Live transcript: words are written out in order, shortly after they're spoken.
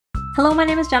Hello, my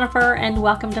name is Jennifer and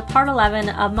welcome to part 11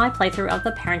 of my playthrough of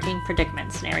the parenting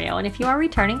predicament scenario. And if you are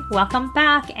returning, welcome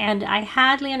back. And I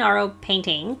had Leonardo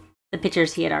painting the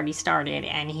pictures he had already started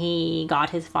and he got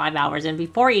his 5 hours in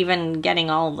before even getting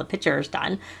all the pictures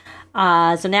done.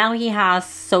 So now he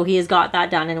has got that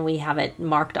done and we have it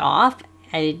marked off.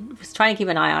 I was trying to keep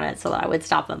an eye on it so that I would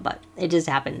stop him, but it just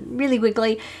happened really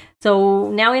quickly. So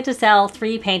now we have to sell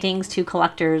 3 paintings to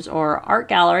collectors or art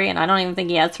gallery, and I don't even think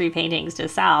he has 3 paintings to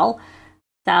sell.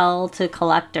 Sell to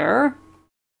collector,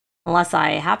 unless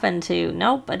I happen to,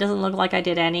 nope, it doesn't look like I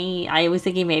did any. I was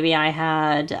thinking maybe I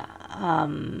had,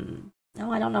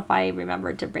 no, I don't know if I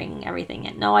remembered to bring everything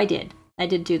in. No, I did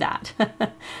do that.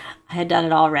 I had done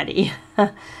it already.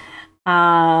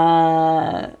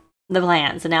 The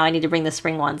plants, and now I need to bring the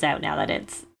spring ones out now that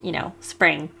it's, you know,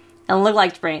 spring. It'll look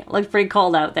like spring. It looks pretty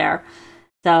cold out there.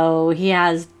 So he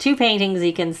has 2 paintings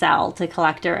he can sell to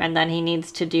collector, and then he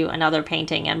needs to do another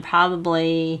painting, and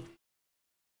probably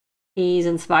he's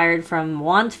inspired from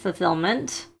want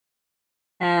fulfillment,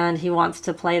 and he wants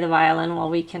to play the violin. Well,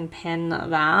 we can pin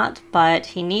that, but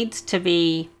he needs to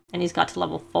be, and he's got to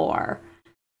level 4.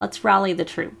 Let's rally the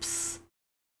troops.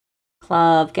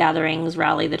 Club gatherings,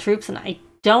 rally the troops, and I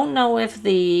don't know if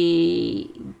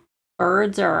the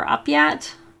birds are up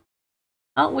yet.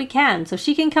 Oh, we can. So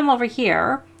she can come over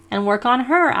here and work on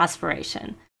her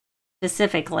aspiration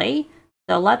specifically.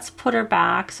 So let's put her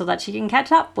back so that she can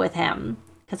catch up with him,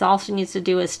 because all she needs to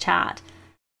do is chat.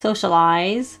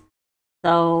 Socialize.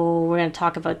 So we're going to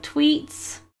talk about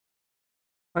tweets.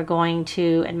 We're going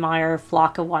to admire a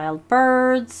flock of wild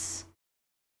birds.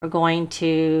 We're going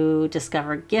to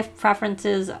discover gift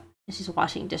preferences. She's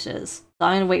washing dishes. So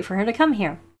I'm going to wait for her to come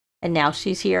here. And now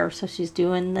she's here, so she's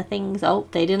doing the things. Oh,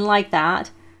 they didn't like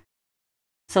that.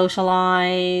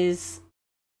 Socialize.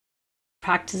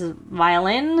 Practice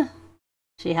violin.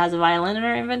 She has a violin in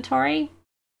her inventory.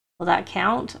 Will that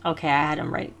count? Okay, I had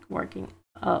him working.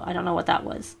 Oh, I don't know what that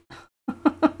was.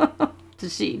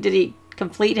 Did he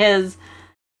complete his...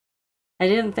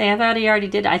 I thought he already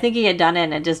did. I think he had done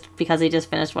it, and just because he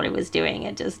just finished what he was doing,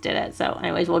 it just did it. So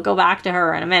anyways, we'll go back to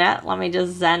her in a minute. Let me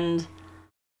just send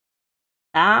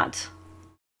that,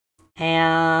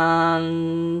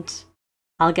 and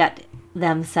I'll get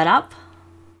them set up.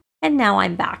 And now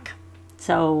I'm back.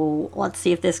 So let's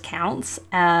see if this counts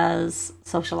as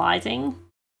socializing.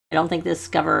 I don't think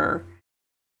discover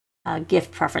gift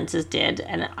preferences did.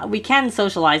 And we can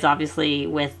socialize, obviously,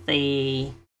 with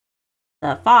the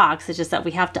fox. It's just that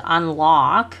we have to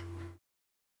unlock.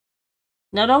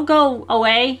 No, don't go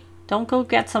away. Don't go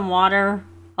get some water.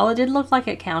 Oh, it did look like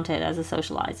it counted as a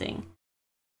socializing.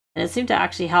 And it seemed to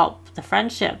actually help the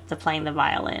friendship, the playing the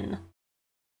violin.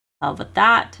 Oh, but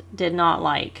that did not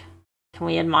like. Can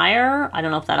we admire? I don't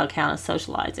know if that'll count as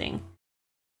socializing.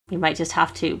 We might just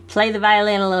have to play the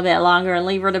violin a little bit longer and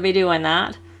leave her to be doing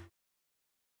that.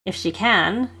 If she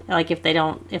can. Like if there's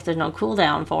no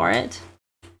cooldown for it.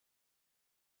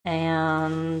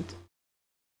 And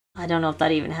I don't know if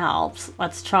that even helps.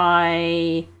 Let's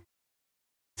try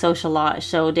socialize,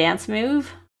 show dance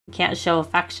move. Can't show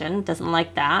affection. Doesn't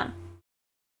like that.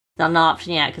 It's not an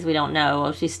option yet because we don't know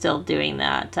if she's still doing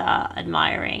that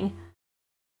admiring.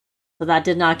 So that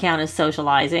did not count as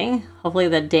socializing. Hopefully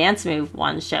the dance move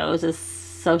one shows as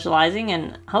socializing,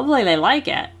 and hopefully they like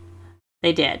it.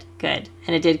 They did. Good.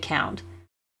 And it did count.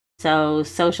 So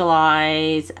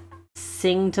socialize,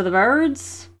 sing to the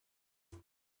birds.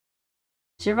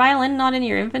 Is your violin not in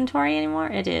your inventory anymore?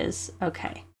 It is.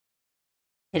 Okay.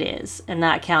 It is. And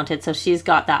that counted. So she's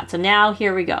got that. So now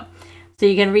here we go. So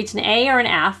you can reach an A or an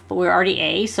F, but we're already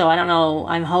A. So I don't know.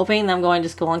 I'm hoping them going to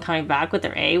school and coming back with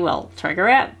their A will trigger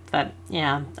it. But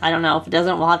yeah, I don't know. If it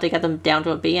doesn't, we'll have to get them down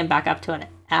to a B and back up to an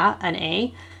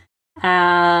A.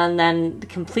 And then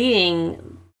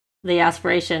completing the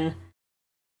aspiration.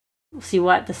 See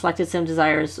what the selected sim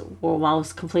desires, while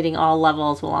completing all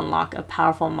levels will unlock a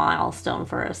powerful milestone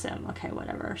for a sim. Okay,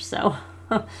 whatever. So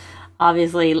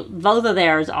obviously both of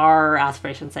theirs are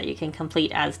aspirations that you can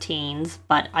complete as teens,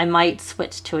 but I might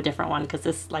switch to a different one because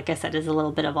this, like I said, is a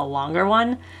little bit of a longer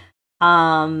one.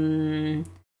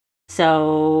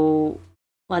 So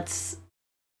let's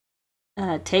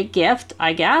take gift,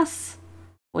 I guess.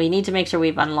 We need to make sure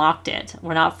we've unlocked it.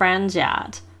 We're not friends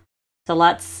yet. So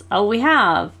let's,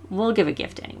 we'll give a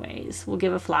gift anyways. We'll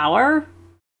give a flower.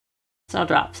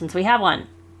 Snowdrop, since we have one.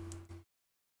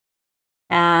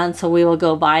 And so we will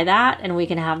go buy that, and we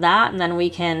can have that, and then we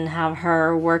can have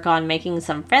her work on making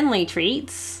some friendly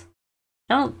treats.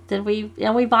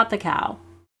 We bought the cow.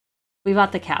 We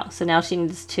bought the cow, so now she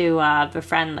needs to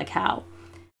befriend the cow.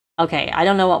 Okay, I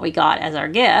don't know what we got as our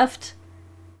gift.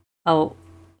 Oh,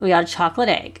 We got a chocolate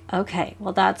egg. Okay,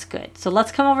 well that's good. So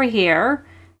let's come over here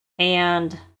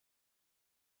and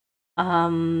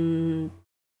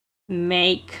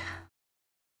make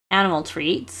animal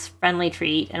treats, friendly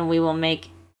treat, and we will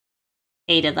make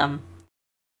 8 of them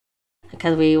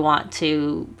because we want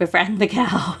to befriend the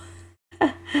cow.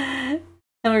 And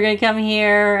we're gonna come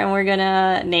here and we're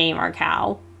gonna name our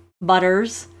cow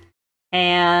Butters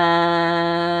and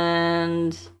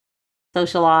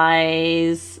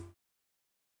socialize.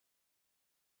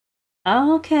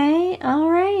 Okay, all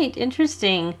right,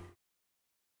 interesting.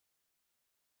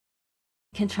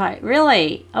 Can try.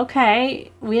 Really?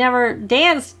 Okay. We never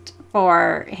danced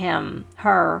for him,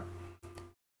 her.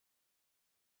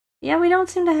 Yeah, we don't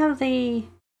seem to have the...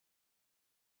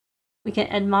 We can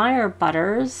admire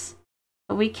Butters,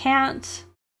 but we can't...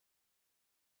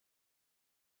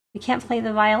 We can't play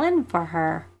the violin for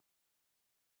her.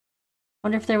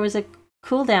 Wonder if there was a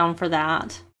cooldown for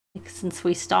that. Like, since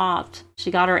we stopped.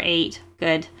 She got her 8.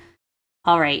 Good.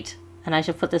 Alright. And I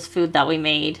should put this food that we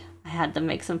made. I had them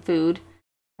make some food.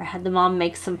 I had the mom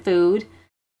make some food.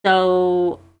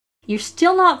 So you're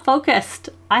still not focused.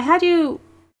 I had you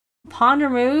ponder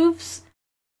moves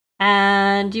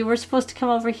and you were supposed to come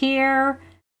over here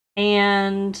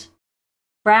and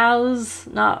browse,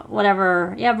 not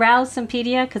whatever. Yeah, browse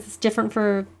Simpedia because it's different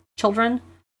for children,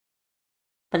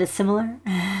 but it's similar.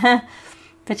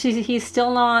 But he's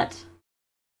still not.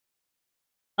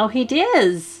 Oh, he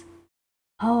does.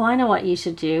 Oh, I know what you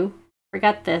should do.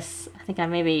 Forget this. I think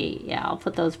I'll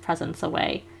put those presents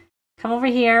away. Come over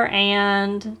here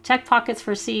and check pockets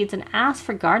for seeds and ask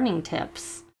for gardening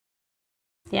tips.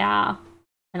 Yeah.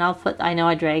 And I know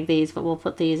I dragged these, but we'll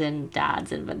put these in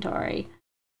Dad's inventory.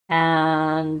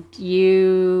 And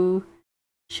you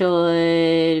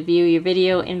should view your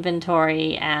video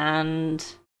inventory and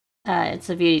it's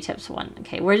a beauty tips one.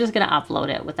 Okay, we're just going to upload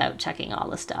it without checking all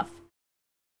the stuff.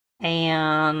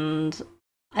 And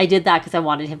I did that because I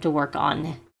wanted him to work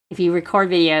on, if you record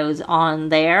videos on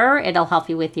there, it'll help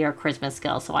you with your charisma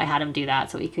skill. So I had him do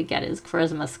that so he could get his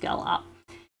charisma skill up.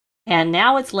 And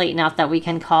now it's late enough that we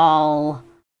can call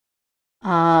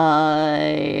Griffin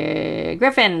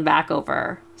back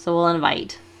over. So we'll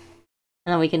invite.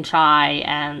 And then we can try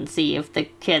and see if the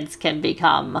kids can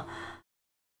become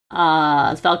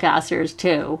spellcasters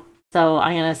too. So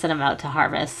I'm going to send them out to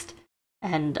harvest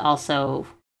and also...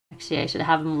 Actually, I should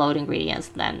have him load ingredients,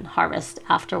 then harvest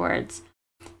afterwards.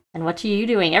 And what are you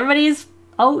doing? Everybody's...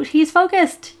 Oh, he's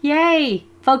focused! Yay!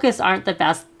 Focus aren't the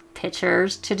best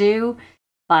pictures to do,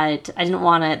 but I didn't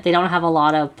want to... They don't have a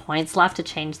lot of points left to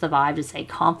change the vibe to say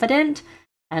confident.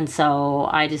 And so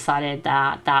I decided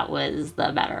that that was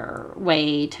the better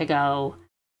way to go.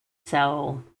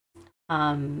 So,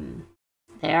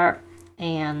 there.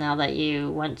 And now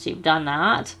that once you've done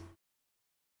that...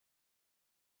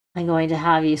 I'm going to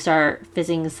have you start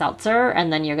fizzing seltzer,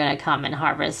 and then you're going to come and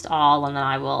harvest all, and then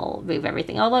I will move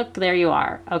everything. Oh, look, there you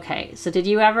are. Okay, so did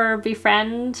you ever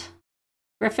befriend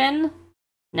Griffin?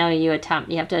 No, you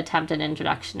have to attempt an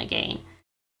introduction again.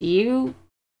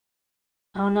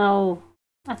 Oh no.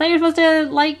 I thought you were supposed to,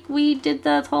 like, we did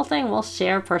the whole thing. We'll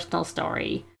share personal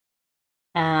story.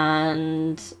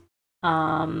 And,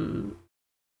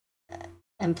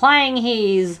 implying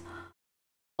he's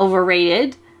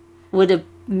overrated would have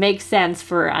makes sense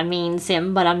for a mean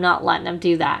sim, but I'm not letting him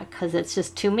do that because it's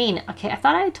just too mean. Okay, I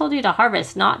thought I told you to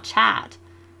harvest, not chat.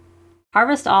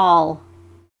 Harvest all.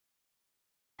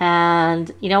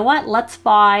 And you know what? Let's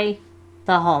buy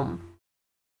the home.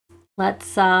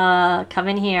 Let's come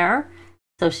in here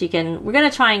so she can... We're going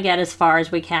to try and get as far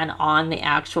as we can on the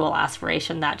actual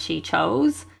aspiration that she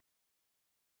chose.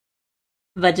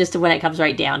 But just when it comes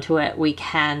right down to it, we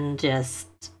can just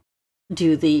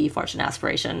do the fortune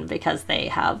aspiration because they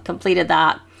have completed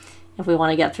that if we want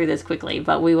to get through this quickly.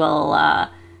 But we will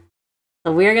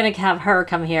so we're gonna have her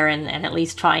come here and at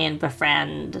least try and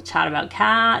befriend, chat about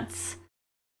cats,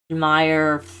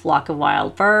 admire flock of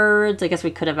wild birds. I guess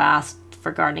we could have asked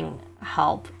for gardening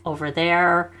help over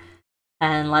there.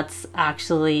 And let's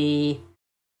actually...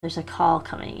 There's a call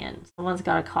coming in. Someone's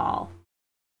got a call.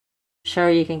 Sure,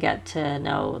 you can get to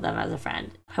know them as a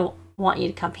friend. I want you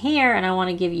to come here, and I want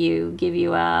to give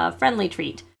you a friendly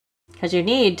treat because you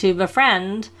need to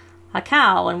befriend a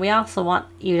cow, and we also want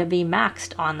you to be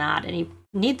maxed on that, and you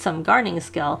need some gardening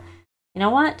skill. You know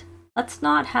what? Let's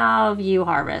not have you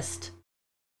harvest.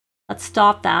 Let's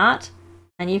stop that,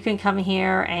 and you can come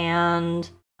here and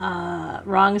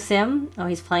wrong sim. Oh,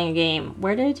 he's playing a game.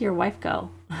 Where did your wife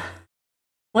go?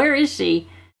 Where is she?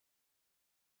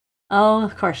 Oh,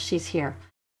 of course she's here.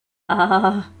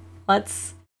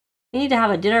 We need to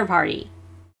have a dinner party.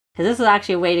 Because this is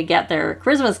actually a way to get their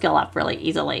charisma skill up really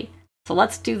easily. So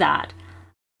let's do that.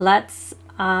 Let's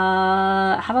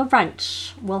have a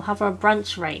brunch. We'll have a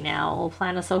brunch right now. We'll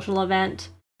plan a social event,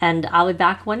 and I'll be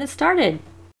back when it started.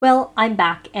 Well, I'm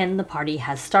back and the party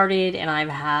has started, and I've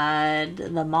had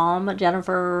the mom,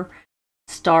 Jennifer,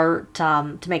 start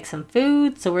to make some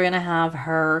food. So we're gonna have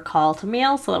her call to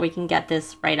meal so that we can get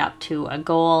this right up to a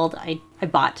gold. I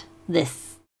bought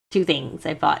this 2 things.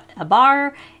 I bought a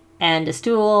bar and a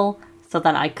stool so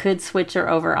that I could switch her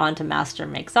over onto Master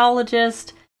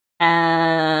Mixologist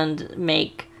and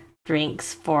make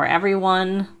drinks for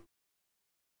everyone.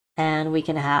 And we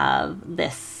can have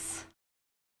this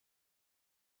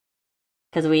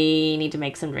because we need to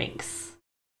make some drinks.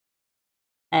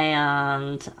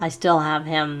 And I still have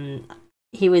him,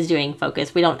 he was doing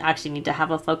focus. We don't actually need to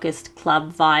have a focused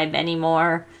club vibe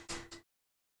anymore.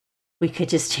 We could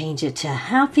just change it to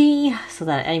happy so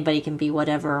that anybody can be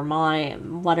whatever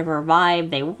vibe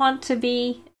they want to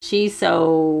be. She's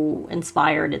so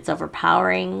inspired, it's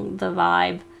overpowering the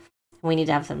vibe. We need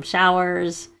to have some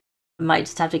showers. We might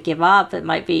just have to give up. It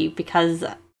might be because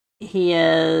he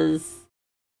is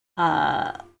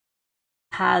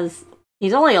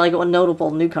he's only like a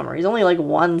notable newcomer. He's only like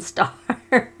 1 star.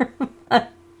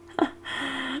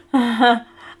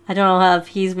 I don't know if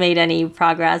he's made any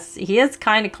progress. He is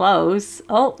kind of close.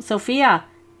 Oh, Sophia,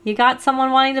 you got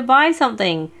someone wanting to buy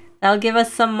something. That'll give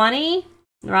us some money.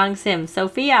 Wrong sim,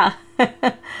 Sophia.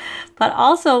 But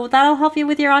also, that'll help you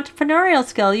with your entrepreneurial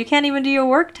skill. You can't even do your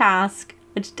work task,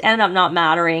 which ended up not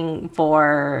mattering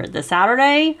for the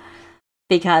Saturday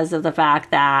because of the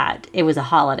fact that it was a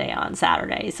holiday on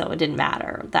Saturday. So it didn't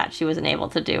matter that she wasn't able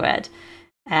to do it.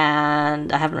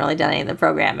 And I haven't really done any of the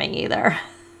programming either.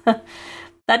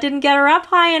 That didn't get her up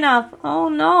high enough. Oh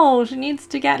no, she needs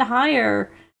to get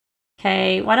higher.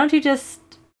 Okay, why don't you just,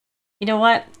 you know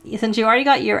what? Since you already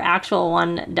got your actual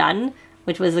one done,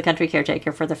 which was the country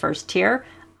caretaker for the first tier,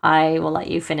 I will let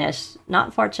you finish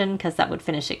not fortune because that would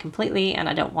finish it completely and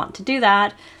I don't want to do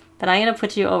that. But I'm going to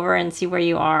put you over and see where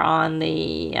you are on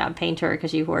the painter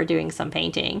because you were doing some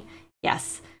painting.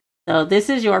 Yes. So this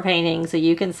is your painting, so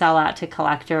you can sell that to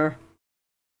collector.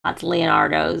 That's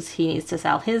Leonardo's. He needs to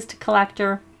sell his to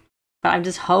collector. But I'm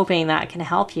just hoping that can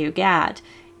help you get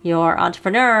your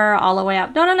entrepreneur all the way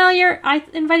up. No, I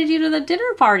invited you to the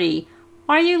dinner party.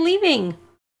 Why are you leaving?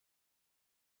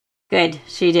 Good,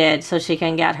 she did. So she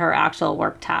can get her actual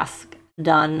work task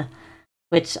done,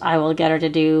 which I will get her to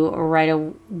do right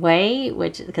away,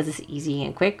 because it's easy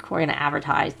and quick. We're going to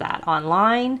advertise that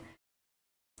online.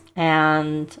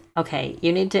 And, okay,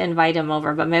 you need to invite him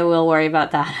over, but maybe we'll worry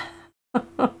about that.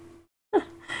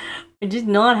 We're just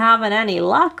not having any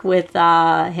luck with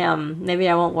him. Maybe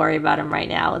I won't worry about him right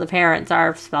now. The parents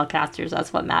are spellcasters.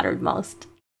 That's what mattered most.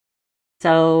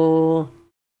 So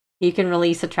you can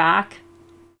release a track.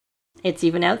 It's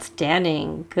even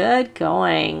outstanding. Good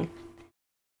going.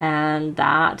 And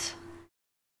that,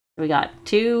 we got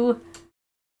 2,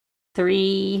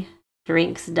 3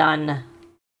 drinks done.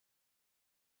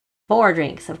 4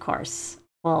 drinks, of course.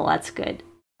 Well, that's good.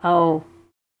 Oh,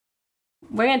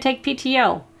 we're going to take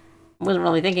PTO. Wasn't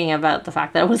really thinking about the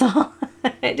fact that it was all...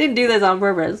 I didn't do this on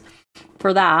purpose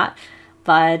for that.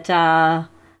 But, yeah,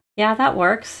 that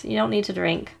works. You don't need to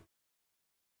drink.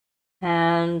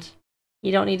 And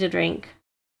you don't need to drink.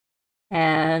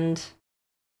 And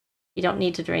you don't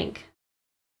need to drink.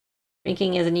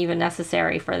 Drinking isn't even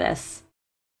necessary for this.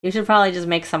 You should probably just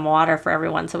make some water for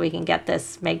everyone so we can get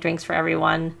this, make drinks for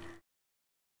everyone.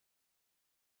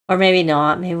 Or maybe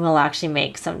not. Maybe we'll actually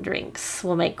make some drinks.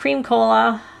 We'll make cream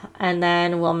cola, and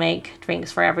then we'll make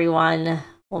drinks for everyone.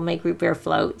 We'll make root beer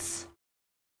floats.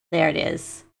 There it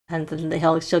is. And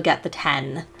then she'll get the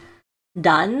 10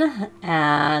 done,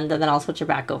 and then I'll switch her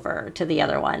back over to the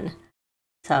other one.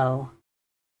 So,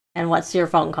 and what's your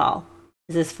phone call?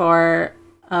 Is this for...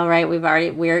 All right,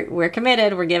 we're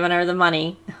committed. We're giving her the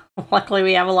money. Luckily,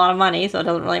 we have a lot of money, so it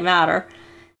doesn't really matter.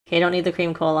 Okay, don't need the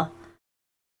cream cola.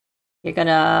 You're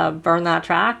gonna burn that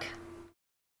track,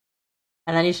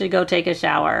 and then you should go take a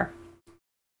shower.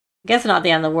 I guess not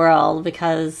the end of the world,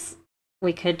 because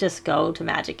we could just go to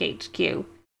Magic HQ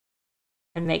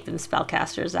and make them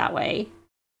spellcasters that way.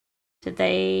 Did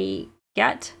they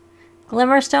get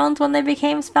Glimmerstones when they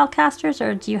became spellcasters,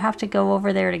 or do you have to go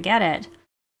over there to get it?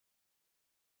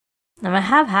 I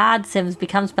have had Sims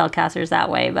become spellcasters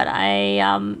that way, but I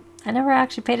never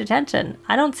actually paid attention.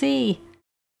 I don't see...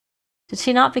 Did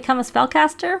she not become a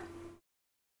spellcaster?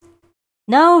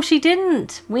 No, she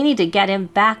didn't. We need to get him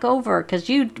back over, because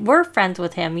you were friends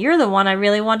with him. You're the one I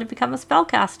really wanted to become a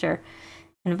spellcaster.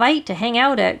 Invite to hang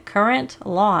out at current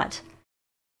lot.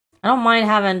 I don't mind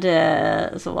having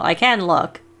to, so I can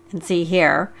look and see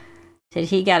here. Did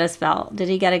he get a spell? Did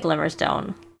he get a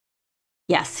Glimmerstone?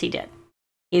 Yes, he did.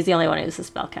 He's the only one who's a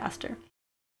spellcaster.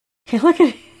 Okay, look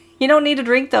at, you don't need to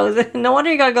drink those. No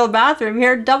wonder you gotta go to the bathroom.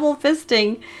 You're double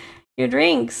fisting your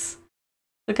drinks.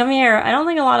 So come here. I don't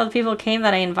think a lot of the people came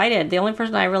that I invited. The only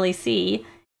person I really see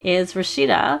is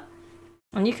Rashida.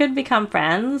 And you could become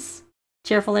friends.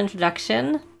 Cheerful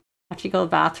introduction after you go to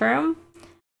the bathroom.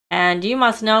 And you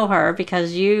must know her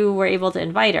because you were able to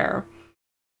invite her.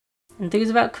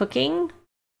 Enthused about cooking?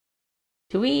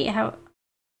 Do we have...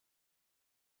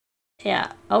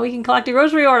 Yeah. Oh, we can collect a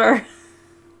grocery order.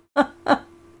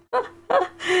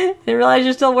 Didn't realize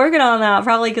you're still working on that.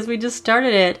 Probably because we just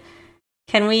started it.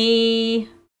 Can we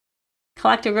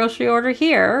collect a grocery order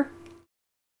here?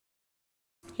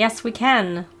 Yes, we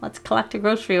can. Let's collect a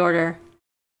grocery order.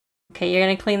 Okay, you're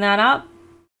going to clean that up?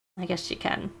 I guess you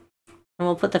can. And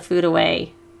we'll put the food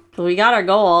away. So we got our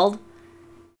gold.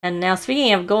 And now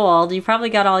speaking of gold, you probably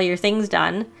got all your things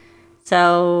done.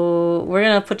 So we're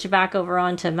going to put you back over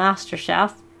onto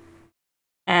MasterChef.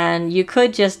 And you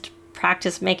could just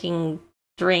practice making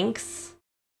drinks.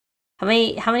 How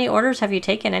many orders have you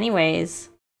taken anyways?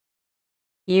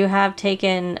 You have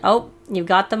taken... Oh, you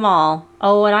got them all.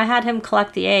 Oh, and I had him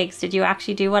collect the eggs. Did you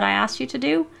actually do what I asked you to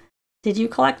do? Did you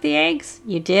collect the eggs?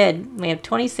 You did. We have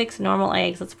 26 normal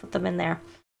eggs. Let's put them in there.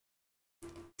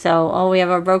 So, oh, we have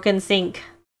a broken sink.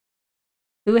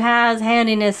 Who has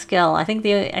handiness skill? I think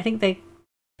the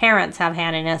parents have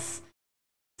handiness.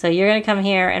 So you're going to come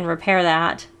here and repair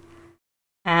that.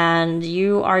 And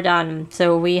you are done.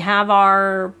 So we have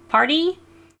our party.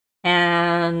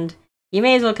 And you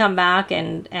may as well come back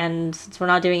and since we're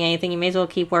not doing anything, you may as well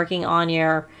keep working on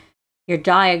your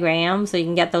diagram so you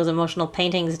can get those emotional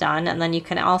paintings done. And then you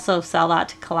can also sell that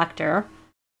to collector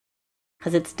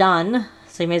because it's done.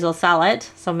 So you may as well sell it.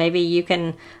 So maybe you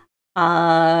can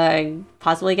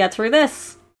possibly get through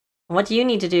this. What do you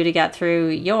need to do to get through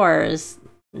yours?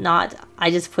 Not, I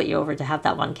just put you over to have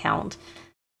that one count.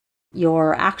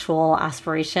 Your actual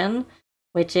aspiration,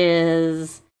 which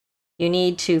is you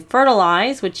need to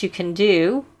fertilize, which you can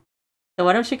do. So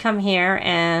why don't you come here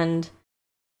and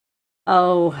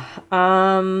we're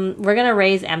gonna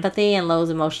raise empathy and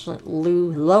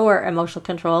lower emotional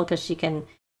control because she can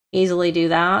easily do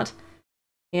that.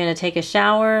 You're gonna take a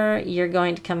shower. You're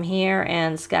going to come here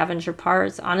and scavenge your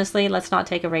parts. Honestly, let's not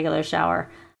take a regular shower.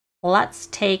 Let's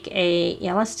take a,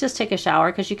 let's just take a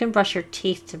shower because you can brush your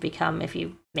teeth to become, if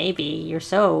you, maybe you're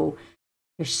so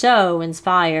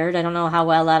inspired. I don't know how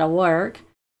well that'll work.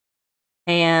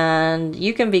 And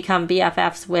you can become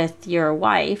BFFs with your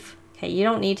wife. Okay, you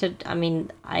don't need to,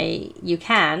 you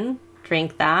can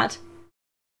drink that.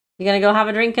 You're gonna go have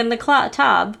a drink in the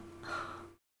tub.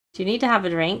 Do you need to have a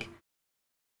drink?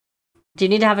 Do you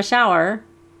need to have a shower?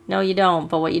 No, you don't.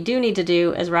 But what you do need to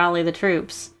do is rally the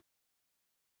troops.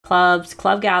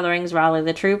 Club gatherings, rally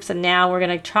the troops. And now we're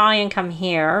going to try and come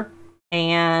here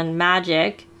and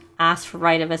magic, ask for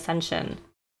Rite of Ascension.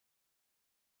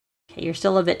 Okay, you're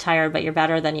still a bit tired, but you're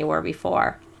better than you were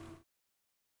before.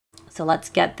 So let's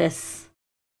get this.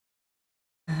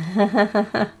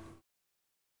 And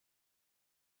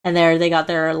there, they got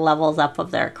their levels up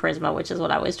of their charisma, which is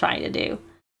what I was trying to do.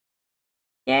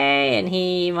 Yay, and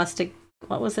he must have,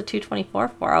 what was the 224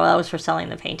 for? Oh, that was for selling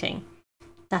the painting.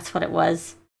 That's what it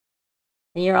was.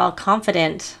 And you're all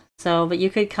confident. So, but you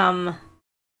could come,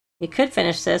 you could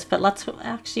finish this, but let's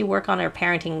actually work on your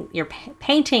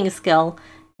painting skill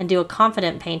and do a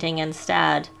confident painting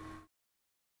instead.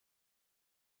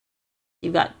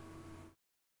 You've got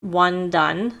one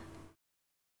done.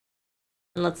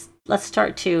 And let's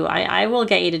start two. I will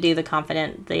get you to do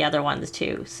the other ones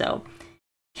too. So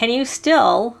can you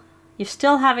still, you're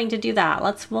still having to do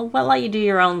that. We'll let you do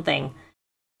your own thing.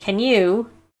 Can you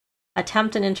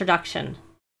attempt an introduction?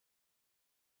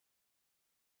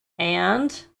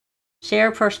 And share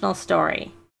a personal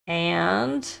story.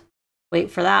 And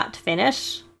wait for that to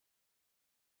finish.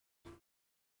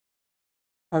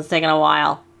 That's taking a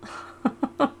while.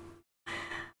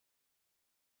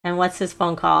 And what's his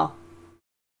phone call?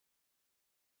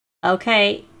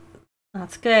 Okay,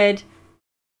 that's good.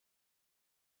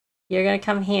 You're going to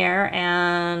come here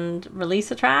and release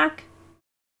a track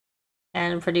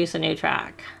and produce a new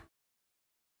track.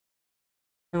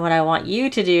 And what I want you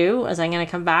to do is I'm going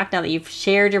to come back now that you've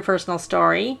shared your personal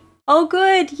story. Oh,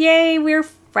 good. Yay, we're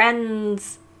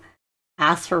friends.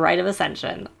 Ask for Rite of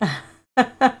Ascension.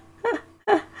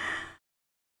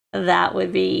 That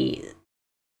would be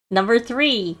number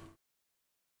 3.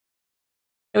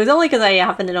 It was only because I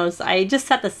happened to notice I just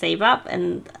set the save up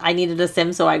and I needed a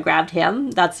sim, so I grabbed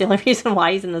him. That's the only reason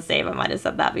why he's in the save. I might have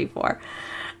said that before.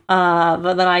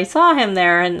 But then I saw him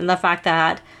there, and the fact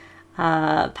that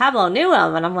Pablo knew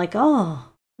him, and I'm like, oh,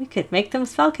 we could make them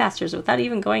spellcasters without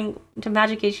even going to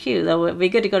Magic HQ. Though it'd be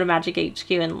good to go to Magic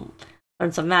HQ and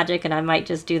learn some magic, and I might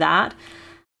just do that.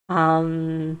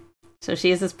 So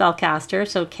she is a spellcaster.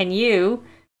 So can you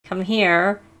come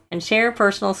here and share a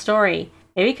personal story?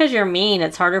 Maybe because you're mean,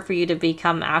 it's harder for you to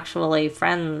become actually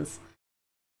friends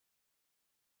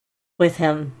with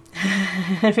him.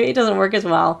 Maybe it doesn't work as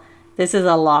well. This is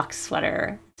a lock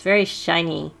sweater. It's very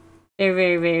shiny. Very,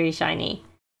 very, very shiny.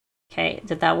 Okay,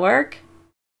 did that work?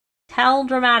 Tell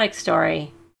dramatic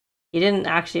story. You didn't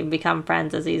actually become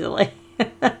friends as easily.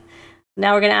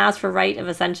 Now we're going to ask for Rite of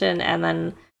Ascension, and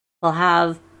then we'll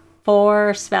have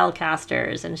 4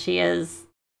 spellcasters, and she is,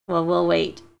 well, we'll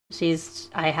wait.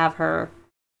 I have her.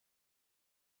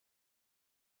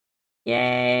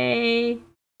 Yay!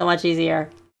 So much easier.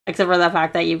 Except for the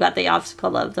fact that you've got the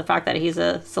obstacle of the fact that he's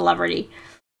a celebrity.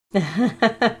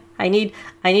 I need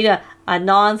a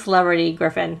non-celebrity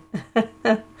Griffin.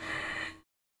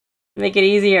 Make it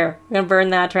easier. I'm gonna burn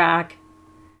that track.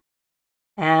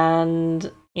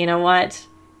 And you know what?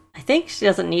 I think she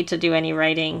doesn't need to do any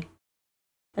writing,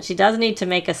 but she does need to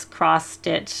make a cross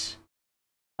stitch.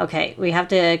 Okay, we have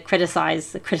to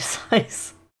criticize.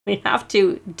 We have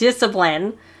to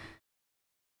discipline.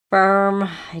 Firm.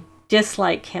 I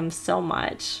dislike him so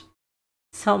much.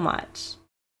 So much.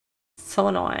 So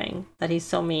annoying that he's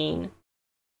so mean.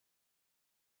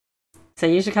 So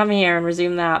you should come here and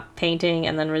resume that painting,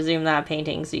 and then resume that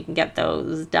painting so you can get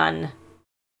those done.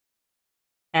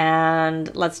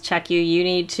 And let's check you. You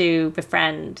need to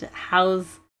befriend.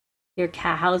 How's your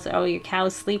cow? Oh, your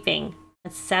cow's sleeping.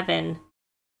 That's 7.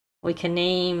 We can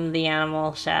name the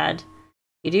animal shed.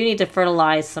 You do need to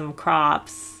fertilize some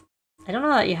crops. I don't know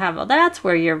that you have. Oh, that's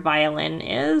where your violin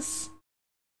is.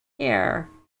 Here.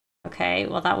 Okay,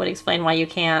 well that would explain why you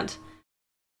can't.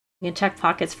 You can check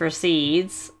pockets for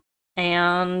seeds.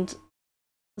 And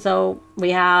so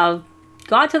we have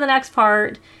got to the next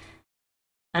part.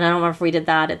 And I don't remember if we did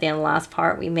that at the end of the last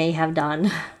part. We may have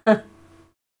done.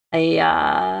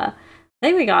 I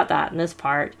think we got that in this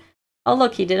part. Oh,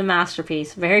 look, he did a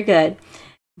masterpiece. Very good.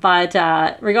 But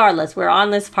regardless, we're on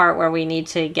this part where we need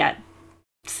to get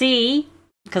C,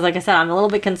 because like I said, I'm a little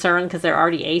bit concerned because they're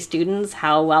already A students,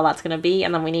 how well that's going to be.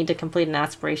 And then we need to complete an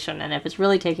aspiration. And if it's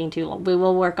really taking too long, we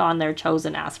will work on their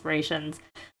chosen aspirations.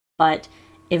 But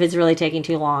if it's really taking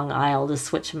too long, I'll just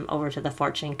switch them over to the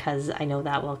fortune because I know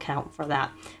that will count for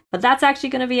that. But that's actually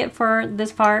going to be it for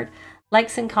this part.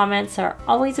 Likes and comments are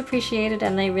always appreciated,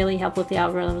 and they really help with the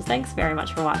algorithms. Thanks very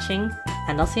much for watching,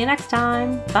 and I'll see you next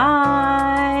time.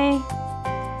 Bye!